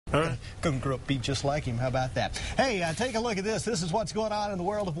All right. Couldn't grow up be just like him. How about that? Hey, take a look at this. This is what's going on in the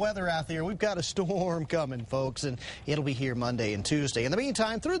world of weather out there. We've got a storm coming, folks, and it'll be here Monday and Tuesday. In the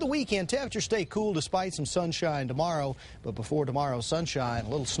meantime, through the weekend, temperatures stay cool despite some sunshine tomorrow. But before tomorrow's sunshine, a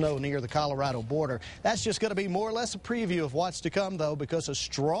little snow near the Colorado border. That's just going to be more or less a preview of what's to come, though, because a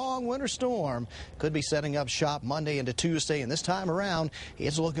strong winter storm could be setting up shop Monday into Tuesday. And this time around,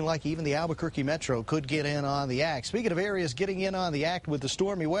 it's looking like even the Albuquerque Metro could get in on the act. Speaking of areas getting in on the act with the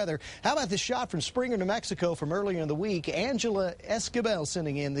stormy weather, how about this shot from Springer, New Mexico from earlier in the week? Angela Esquivel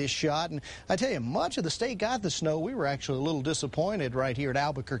sending in this shot. And I tell you, much of the state got the snow. We were actually a little disappointed right here at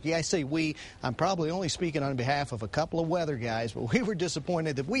Albuquerque. I say we. I'm probably only speaking on behalf of a couple of weather guys, but we were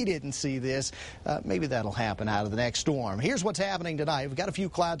disappointed that we didn't see this. Maybe that'll happen out of the next storm. Here's what's happening tonight. We've got a few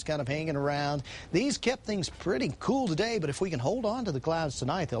clouds kind of hanging around. These kept things pretty cool today, but if we can hold on to the clouds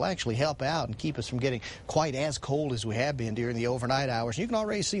tonight, they'll actually help out and keep us from getting quite as cold as we have been during the overnight hours. You can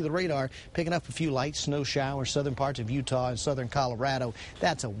already see the radar picking up a few light snow showers, southern parts of Utah and southern Colorado.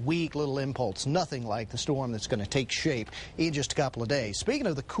 That's a weak little impulse, nothing like the storm that's going to take shape in just a couple of days. Speaking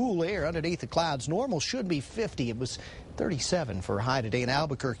of the cool air underneath the clouds, normal should be 50. It was 37 for a high today in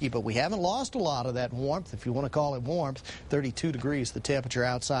Albuquerque, but we haven't lost a lot of that warmth, if you want to call it warmth. 32 degrees the temperature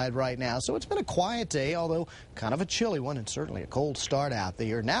outside right now, so it's been a quiet day, although kind of a chilly one and certainly a cold start out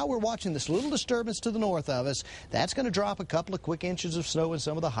there. Now we're watching this little disturbance to the north of us. That's going to drop a couple of quick inches of snow in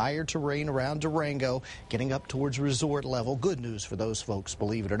some of the higher terrain around Durango, getting up towards resort level. Good news for those folks,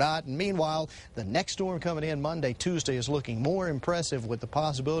 believe it or not. And meanwhile, the next storm coming in Monday, Tuesday is looking more impressive with the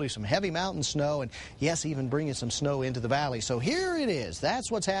possibility of some heavy mountain snow and, yes, even bringing some snow into the valley. So here it is.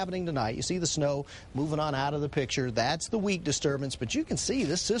 That's what's happening tonight. You see the snow moving on out of the picture. That's the weak disturbance, but you can see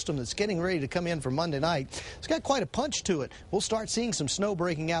this system that's getting ready to come in for Monday night. It's got quite a punch to it. We'll start seeing some snow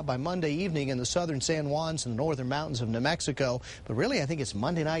breaking out by Monday evening in the southern San Juans and the northern mountains of New Mexico, but really I think it's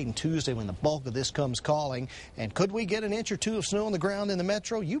Monday night and Tuesday when the bulk of this comes calling. And could we get an inch or two of snow on the ground in the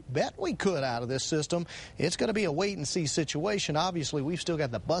metro? You bet we could out of this system. It's going to be a wait-and-see situation. Obviously, we've still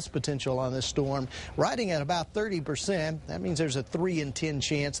got the bust potential on this storm riding at about 30%. That means there's a 3 in 10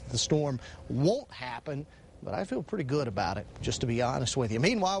 chance that the storm won't happen. But I feel pretty good about it, just to be honest with you.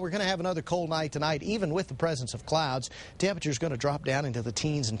 Meanwhile, we're going to have another cold night tonight, even with the presence of clouds. Temperature's going to drop down into the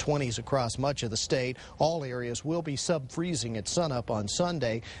teens and 20s across much of the state. All areas will be sub-freezing at sunup on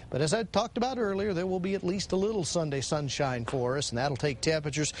Sunday. But as I talked about earlier, there will be at least a little Sunday sunshine for us, and that'll take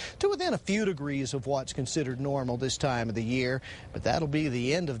temperatures to within a few degrees of what's considered normal this time of the year. But that'll be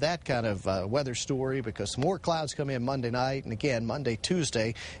the end of that kind of weather story, because more clouds come in Monday night, and again, Monday,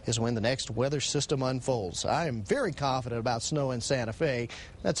 Tuesday is when the next weather system unfolds. I am very confident about snow in Santa Fe.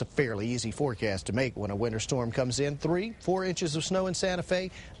 That's a fairly easy forecast to make when a winter storm comes in. 3-4 inches of snow in Santa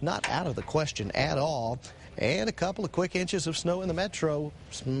Fe, not out of the question at all. And a couple of quick inches of snow in the metro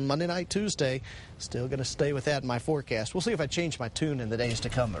Monday night, Tuesday. Still going to stay with that in my forecast. We'll see if I change my tune in the days to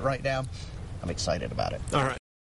come. But right now, I'm excited about it. All right.